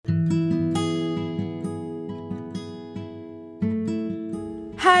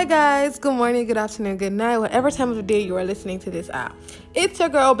Hi guys, good morning, good afternoon, good night, whatever time of the day you are listening to this at. It's your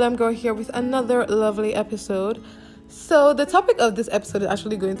girl, Blam Girl, here with another lovely episode. So the topic of this episode is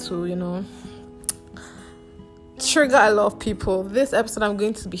actually going to, trigger a lot of people. This episode I'm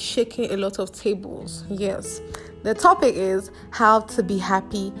going to be shaking a lot of tables. Yes. The topic is how to be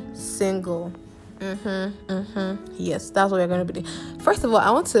happy single. Yes, that's what we're going to be doing. First of all, I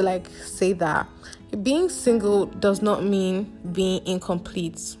want to say that being single does not mean being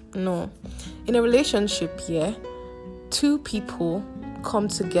incomplete. No. In a relationship, two people come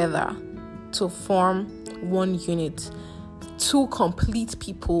together to form one unit. Two complete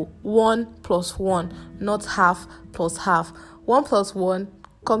people, 1 plus 1, not half plus half. 1 plus 1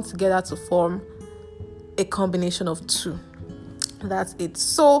 come together to form a combination of two. That's it.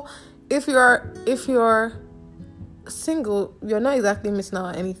 So if you're single, you're not exactly missing out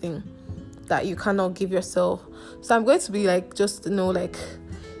on anything that you cannot give yourself. So I'm going to be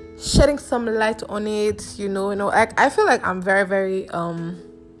shedding some light on it. I feel like I'm very, very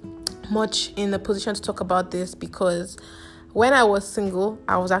much in a position to talk about this because when I was single,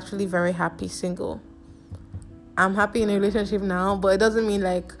 I was actually very happy single. I'm happy in a relationship now, but it doesn't mean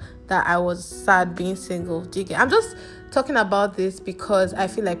that I was sad being single. I'm just talking about this because I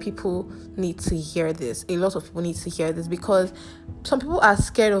feel like people need to hear this. A lot of people need to hear this because some people are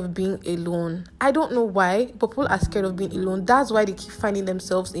scared of being alone. I don't know why, but people are scared of being alone. That's why they keep finding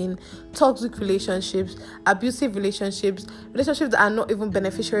themselves in toxic relationships, abusive relationships that are not even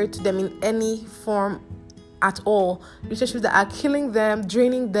beneficial to them in any form at all. Relationships that are killing them,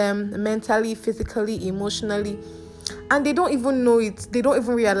 draining them mentally, physically, emotionally. And they don't even know it. They don't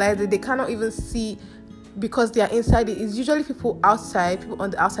even realize it. They cannot even see because they are inside it. It's usually people on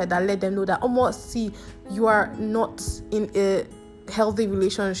the outside that let them know that almost see you are not in a healthy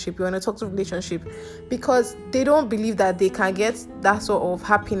relationship, you're in a toxic relationship, because they don't believe that they can get that sort of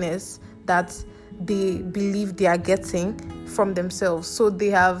happiness that they believe they are getting from themselves. So they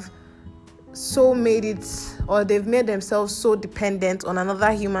have they've made themselves so dependent on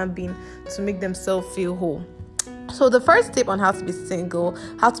another human being to make themselves feel whole. So the first tip on how to be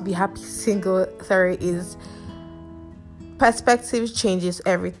happy single, is perspective changes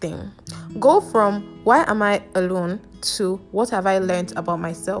everything. Go from why am I alone to what have I learned about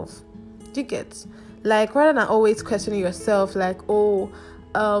myself. Do you get? Rather than always questioning yourself, why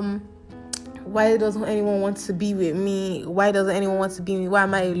doesn't anyone want to be with me? Why doesn't anyone want to be with me? Why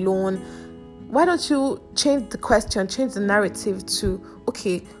am I alone? Why don't you change the question, change the narrative to,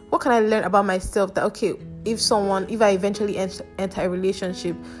 okay, what can I learn about myself that, okay, if I eventually enter a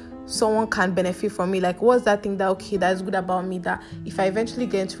relationship, someone can benefit from me. What's that thing that is good about me that if I eventually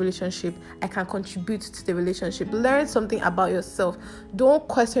get into a relationship, I can contribute to the relationship. Learn something about yourself. Don't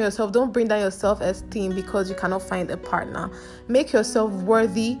question yourself. Don't bring down your self-esteem because you cannot find a partner. Make yourself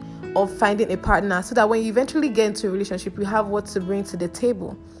worthy of finding a partner so that when you eventually get into a relationship, you have what to bring to the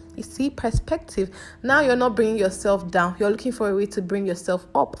table. You see, perspective. Now you're not bringing yourself down. You're looking for a way to bring yourself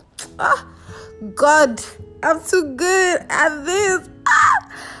up. God, I'm too good at this.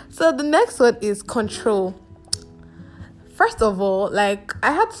 So the next one is control. First of all, I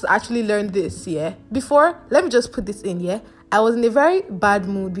had to actually learn this, before, let me just put this in, I was in a very bad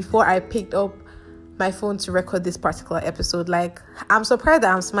mood before I picked up my phone to record this particular episode. I'm surprised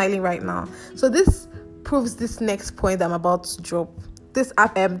that I'm smiling right now. So this proves this next point that I'm about to drop. This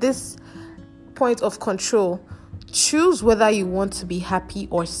point of control. Choose whether you want to be happy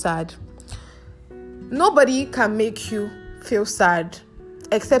or sad. Nobody can make you feel sad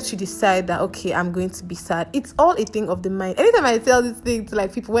except you decide that, okay, I'm going to be sad. It's all a thing of the mind. Anytime I tell this thing to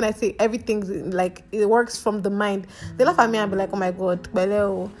people, when I say everything's it works from the mind, they laugh at me and be like, oh my God,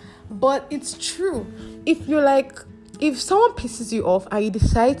 but it's true. If someone pisses you off and you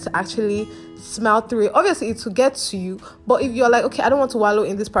decide to actually smile through it, obviously it will get to you. But if you're okay, I don't want to wallow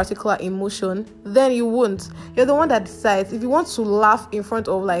in this particular emotion, then you won't. You're the one that decides. If you want to laugh in front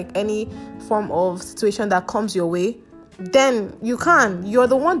of any form of situation that comes your way, then you can. You're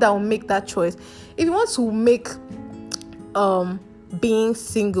the one that will make that choice. If you want to make being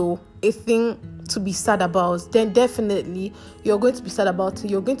single a thing to be sad about, then definitely you're going to be sad about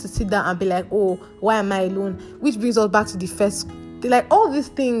it. You're going to sit down and be like, oh, why am I alone? Which brings us back to the first, all these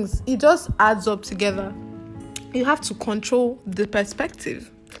things, it just adds up together. You have to control the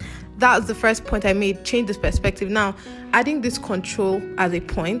perspective. That's the first point I made. Change this perspective. Now, adding this control as a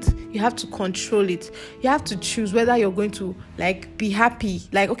point, you have to control it. You have to choose whether you're going to be happy.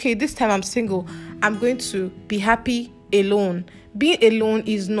 Okay, this time I'm single, I'm going to be happy alone. Being alone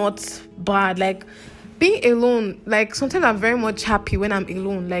is not bad. being alone, like sometimes I'm very much happy when I'm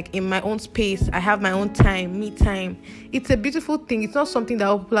alone, like in my own space. I have my own time, me time. It's a beautiful thing. It's not something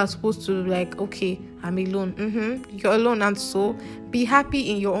that people are supposed to like, okay, I'm alone. You're alone, and so be happy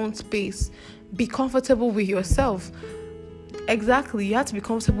in your own space. Be comfortable with yourself. Exactly. You have to be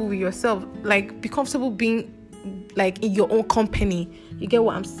comfortable with yourself. Like, be comfortable being like in your own company. You get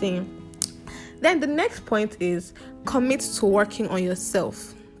what I'm saying? Then the next point is commit to working on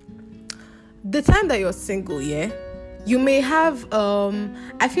yourself. The time that you're single, you may have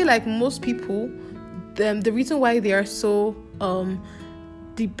I feel like most people, the reason why they are so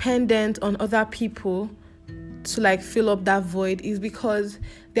dependent on other people to like fill up that void is because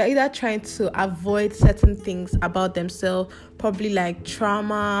they're either trying to avoid certain things about themselves, probably like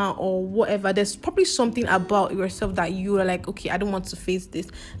trauma or whatever. There's probably something about yourself that you are like, okay, I don't want to face this.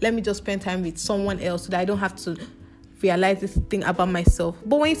 Let me just spend time with someone else so that I don't have to realize this thing about myself.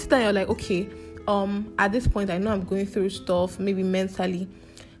 But when you sit down, you're like, okay, at this point I know I'm going through stuff, maybe mentally.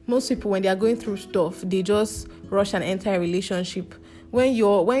 Most people, when they are going through stuff, they just rush and enter a relationship. When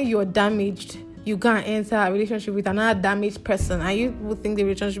you're damaged, you can't enter a relationship with another damaged person and you will think the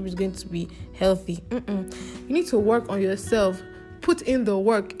relationship is going to be healthy. You need to work on yourself. Put in the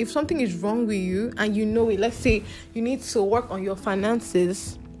work. If something is wrong with you and you know it, let's say you need to work on your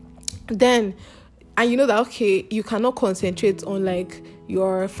finances, then, and you know that, okay, you cannot concentrate on like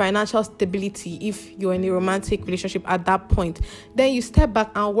your financial stability if you're in a romantic relationship at that point, then you step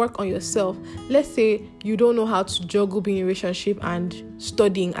back and work on yourself. Let's say you don't know how to juggle being in a relationship and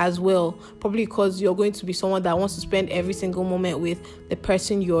studying as well, probably because you're going to be someone that wants to spend every single moment with the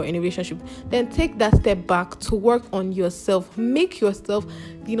person you're in a relationship. Then take that step back to work on yourself. Make yourself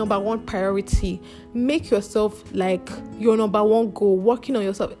the number one priority. Make yourself like your number one goal. Working on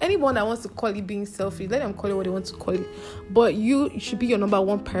yourself. Anyone that wants to call it being selfish, let them call it what they want to call it, but you should be your number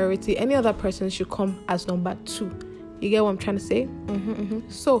one priority. Any other person should come as number two. You get what I'm trying to say?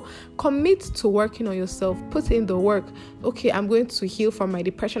 So commit to working on yourself. Put in the work. Okay, I'm going to heal from my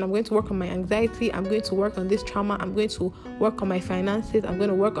depression. I'm going to work on my anxiety. I'm going to work on this trauma. I'm going to work on my finances. I'm going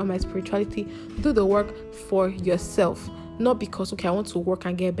to work on my spirituality. Do the work for yourself. Not because, okay, I want to work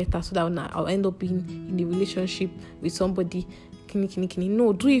and get better so that I'll end up being in a relationship with somebody.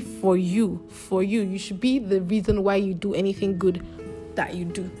 No, do it for you. For you. You should be the reason why you do anything good that you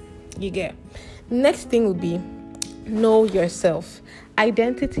do. You get? Next thing will be know yourself.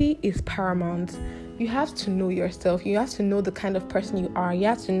 Identity is paramount. You have to know yourself. You have to know the kind of person you are. You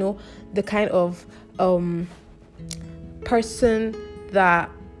have to know the kind of person the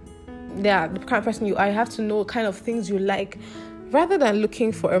kind of person you are. You have to know the kind of things you like. Rather than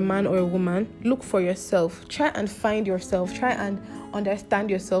looking for a man or a woman, look for yourself. Try and find yourself. Try and understand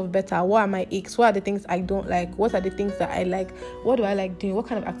yourself better. What are my aches? What are the things I don't like? What are the things that I like? What do I like doing? What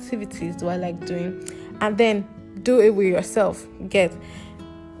kind of activities do I like doing? And then do it with yourself.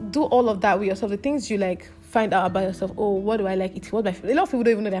 Do all of that with yourself. The things you like, find out about yourself. Oh, what do I like eating? A lot of people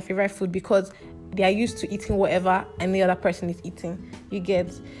don't even know their favorite food because they are used to eating whatever any other person is eating. You get?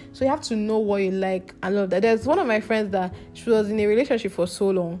 So you have to know what you like and all of that. There's one of my friends that she was in a relationship for so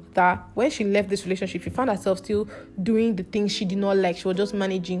long that when she left this relationship, she found herself still doing the things she did not like. She was just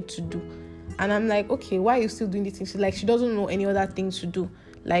managing to do. And I'm like, okay, why are you still doing these things? She's like, she doesn't know any other things to do.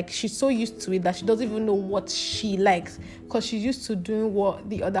 Like, she's so used to it that she doesn't even know what she likes because she's used to doing what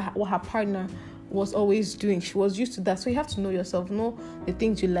her partner was always doing. She was used to that. So you have to know yourself, know the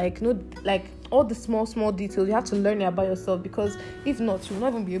things you like, know like all the small details. You have to learn about yourself because if not, you'll not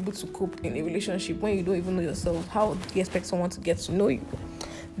even be able to cope in a relationship when you don't even know yourself. How do you expect someone to get to know you?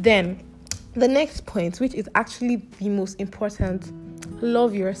 Then the next point, which is actually the most important,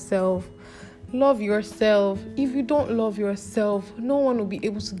 love yourself. Love yourself. If you don't love yourself, no one will be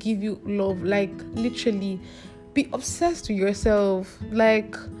able to give you love. Like, literally, be obsessed with yourself.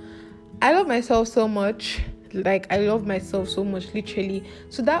 Like, I love myself so much. Literally.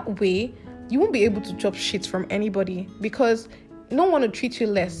 So that way, you won't be able to drop shit from anybody because no one will treat you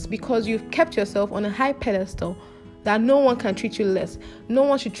less because you've kept yourself on a high pedestal that no one can treat you less. No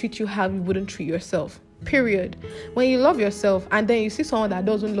one should treat you how you wouldn't treat yourself. Period. When you love yourself and then you see someone that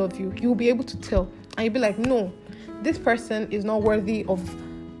doesn't love you, you'll be able to tell. And you'll be like, no, this person is not worthy of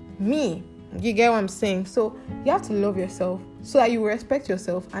me. You get what I'm saying? So you have to love yourself so that you will respect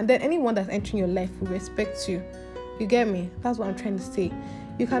yourself. And then anyone that's entering your life will respect you. You get me? That's what I'm trying to say.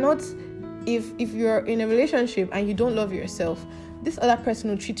 You cannot if you're in a relationship and you don't love yourself, this other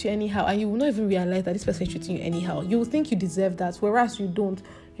person will treat you anyhow, and you will not even realize that this person is treating you anyhow. You will think you deserve that, whereas you don't.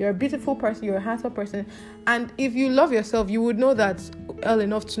 You're a beautiful person, you're a handsome person, and if you love yourself, you would know that well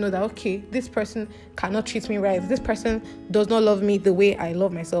enough to know that, okay, this person cannot treat me right, this person does not love me the way I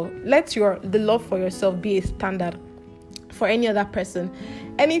love myself. Let the love for yourself be a standard for any other person.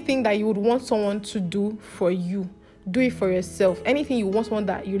 Anything that you would want someone to do for you, do it for yourself. Anything you want someone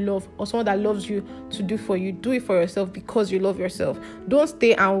that you love or someone that loves you to do for you, do it for yourself because you love yourself. Don't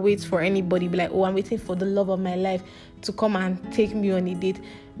stay and wait for anybody. Be like, oh, I'm waiting for the love of my life to come and take me on a date.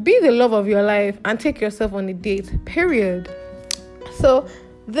 Be the love of your life and take yourself on a date, period. So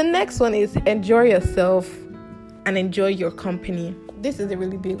the next one is enjoy yourself and enjoy your company. This is a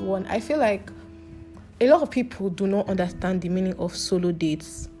really big one. I feel like a lot of people do not understand the meaning of solo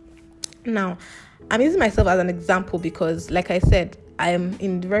dates. Now, I'm using myself as an example because, like I said, I am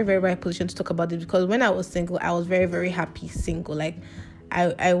in the very, very right position to talk about this, because when I was single, I was very, very happy single. Like,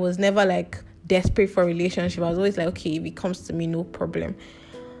 I was never like desperate for a relationship. I was always like, okay, if it comes to me, no problem.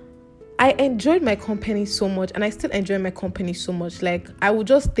 I enjoyed my company so much, and I still enjoy my company so much. Like, I would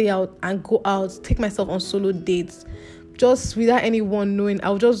just stay out and go out, take myself on solo dates, just without anyone knowing. I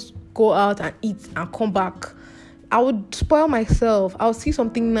would just go out and eat and come back. I would spoil myself. I'll see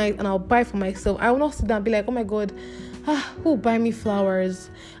something nice and I'll buy for myself. I will not sit down and be like, oh my God, who will buy me flowers?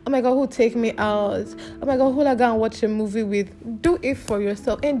 Oh my God, who will take me out? Oh my God, who will I go and watch a movie with? Do it for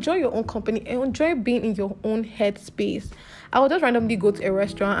yourself. Enjoy your own company. Enjoy being in your own headspace. I will just randomly go to a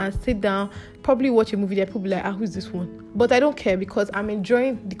restaurant and sit down, probably watch a movie that people be like, who's this one? But I don't care, because I'm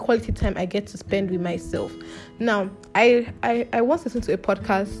enjoying the quality time I get to spend with myself. Now, I once listened to a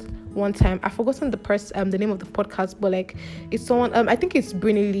podcast one time. I've forgotten the name of the podcast, but like, it's someone, I think it's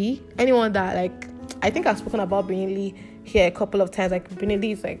Brinny Lee. Anyone that, like, I think I've spoken about Brinny Lee here a couple of times. Like, Brinny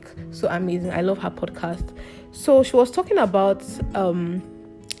Lee is like so amazing. I love her podcast. So she was talking about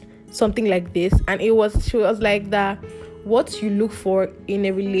something like this, and she was like that what you look for in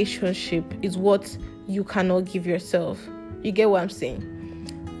a relationship is what you cannot give yourself. You get what I'm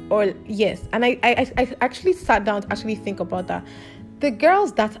saying? Or yes. And I actually sat down to actually think about that. The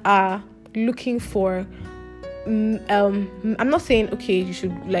girls that are looking for, I'm not saying, okay, you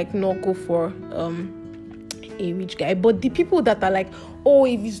should like not go for a rich guy, but the people that are like, oh,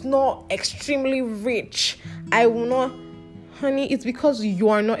 if he's not extremely rich, I will not. Honey, it's because you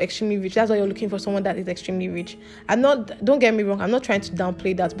are not extremely rich. That's why you're looking for someone that is extremely rich. Don't get me wrong, I'm not trying to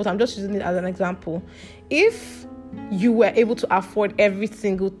downplay that, but I'm just using it as an example. If you were able to afford every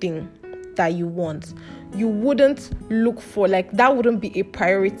single thing that you want, you wouldn't look for, like, that wouldn't be a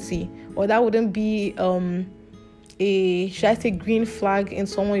priority, or that wouldn't be should I say, green flag in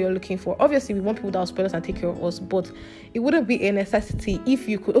someone you're looking for. Obviously, we want people that will spoil us and take care of us, but it wouldn't be a necessity if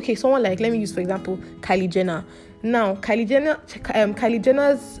you could. Okay, someone like, let me use for example Kylie Jenner. Now, Kylie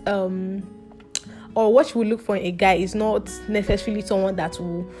Jenner's or what she would look for in a guy is not necessarily someone that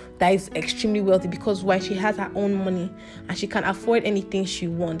is extremely wealthy, because why? She has her own money and she can afford anything she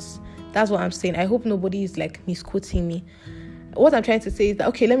wants. That's what I'm saying. I hope nobody is like misquoting me. What I'm trying to say is that,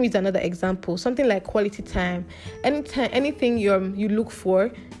 okay, let me use another example. Something like quality time. Anything you look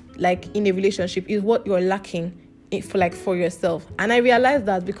for, like in a relationship, is what you're lacking for yourself. And I realized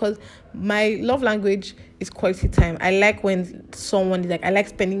that because my love language is quality time. I like when someone is like, I like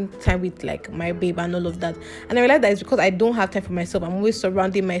spending time with like my babe and all of that. And I realized that it's because I don't have time for myself. I'm always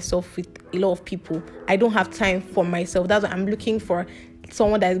surrounding myself with a lot of people. I don't have time for myself. That's why I'm looking for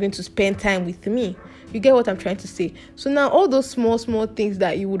someone that is going to spend time with me. You get what I'm trying to say? So now, all those small things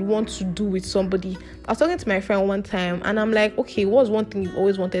that you would want to do with somebody. I was talking to my friend one time, and I'm like, okay, what's one thing you've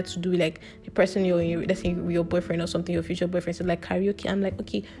always wanted to do? Like, the person let's say your boyfriend or something, your future boyfriend said, like, karaoke. I'm like,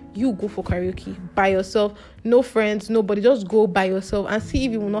 okay, you go for karaoke by yourself, no friends, nobody, just go by yourself and see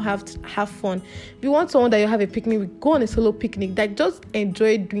if you will not have fun. If you want someone that you have a picnic with, go on a solo picnic. Like, just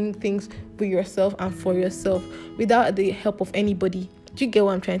enjoy doing things with yourself and for yourself without the help of anybody. Do you get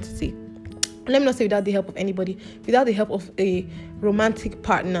what I'm trying to say? Let me not say without the help of anybody, without the help of a romantic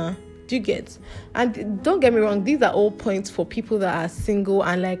partner. Do you get? And don't get me wrong, these are all points for people that are single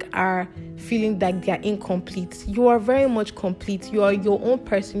and like are feeling like they're incomplete. You are very much complete. You are your own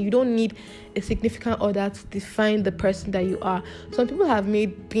person. You don't need a significant other to define the person that you are. Some people have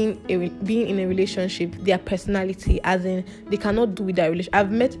made being in a relationship their personality, as in they cannot do with that relationship.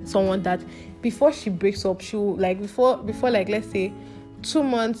 I've met someone that before she breaks up, she will, like, before like, let's say 2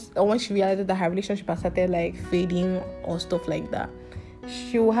 months, or when she realized that her relationship has started like fading or stuff like that,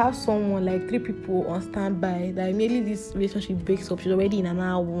 she will have someone, like 3 people on standby, that immediately this relationship breaks up, she's already in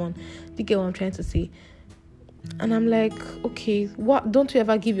another one. Do you get what I'm trying to say? And I'm like, okay, what? Don't you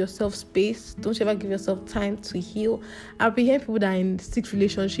ever give yourself space? Don't you ever give yourself time to heal? I've been hearing people that are in 6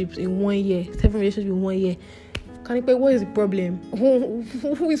 relationships in 1 year, 7 relationships in 1 year. Can you pay? What is the problem?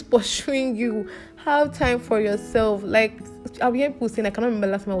 Who is pursuing you? Have time for yourself. Like, I've been hearing people saying, I cannot remember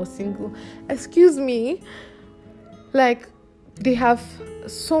last time I was single. Excuse me. Like, they have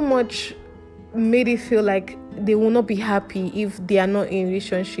so much made it feel like they will not be happy if they are not in a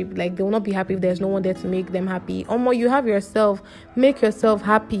relationship. Like, they will not be happy if there's no one there to make them happy. You have yourself. Make yourself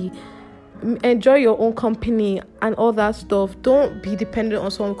happy. Enjoy your own company and all that stuff. Don't be dependent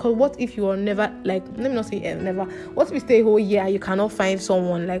on someone, because what if you are never, like, let me not say never, what if you stay a whole year and you cannot find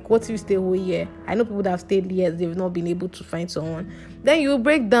someone? Like, what if you stay a whole year? I know people that have stayed years, they've not been able to find someone. Then you will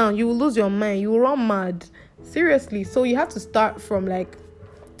break down, you will lose your mind, you will run mad. Seriously. So you have to start to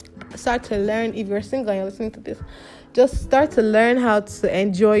learn. If you're single and you're listening to this, just start to learn how to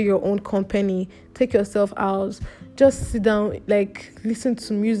enjoy your own company. Take yourself out, just sit down, like, listen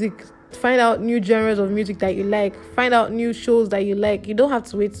to music, find out new genres of music that you like, find out new shows that you like. You don't have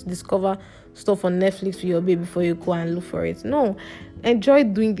to wait to discover stuff on Netflix for your baby before you go and look for it. No, enjoy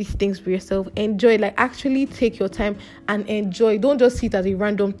doing these things for yourself. Enjoy, like, actually take your time and enjoy. Don't just see it as a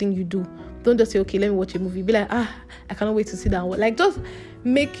random thing you do. Don't just say, okay, let me watch a movie. Be like, I cannot wait to sit down. Like, just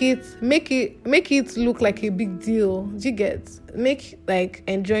make it look like a big deal. Do you get? Make, like,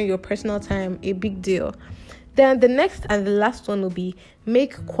 enjoying your personal time a big deal. Then the next and the last one will be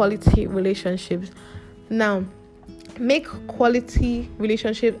make quality relationships. Now, make quality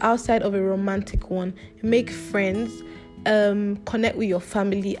relationships outside of a romantic one. Make friends, connect with your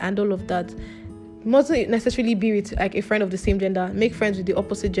family and all of that. Mustn't necessarily be with, like, a friend of the same gender. Make friends with the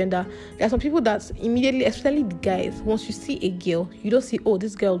opposite gender. There are some people that immediately, especially the guys, once you see a girl, you don't see, oh,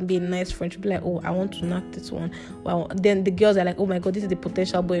 this girl would be a nice friend. You'll be like, oh, I want to knock this one. Well, then the girls are like, oh my god, this is the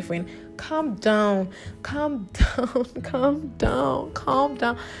potential boyfriend. Calm down.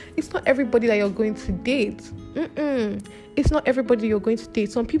 It's not everybody that you're going to date. It's not everybody you're going to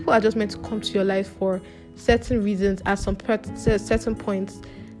date. Some people are just meant to come to your life for certain reasons at some certain points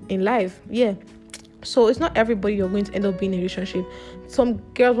in life. Yeah. So it's not everybody you're going to end up being in a relationship. Some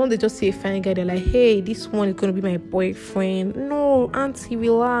girls, when they just see a fine guy, they're like, hey, this one is going to be my boyfriend. No, auntie,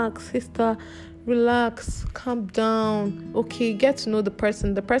 relax. Sister, relax. Calm down. Okay, get to know the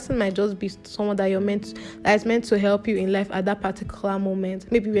person. The person might just be someone that is meant to help you in life at that particular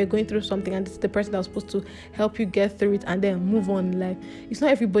moment. Maybe we're going through something and it's the person that was supposed to help you get through it and then move on in life. It's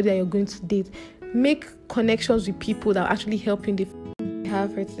not everybody that you're going to date. Make connections with people that will actually help you in the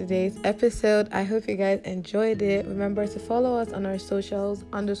have for today's episode. I hope you guys enjoyed it. Remember to follow us on our socials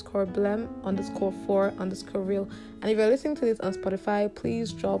 _blem _4 _real. And if you're listening to this on Spotify,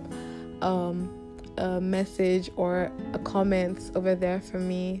 please drop a message or a comment over there for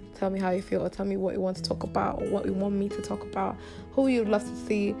me. Tell me how you feel, or tell me what you want to talk about, or what you want me to talk about, who you'd love to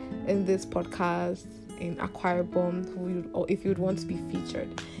see in this podcast in Aquarium, or if you'd want to be featured.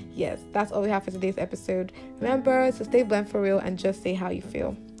 Yes, that's all we have for today's episode. Remember to stay blend for real and just say how you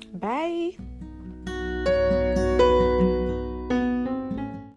feel. Bye.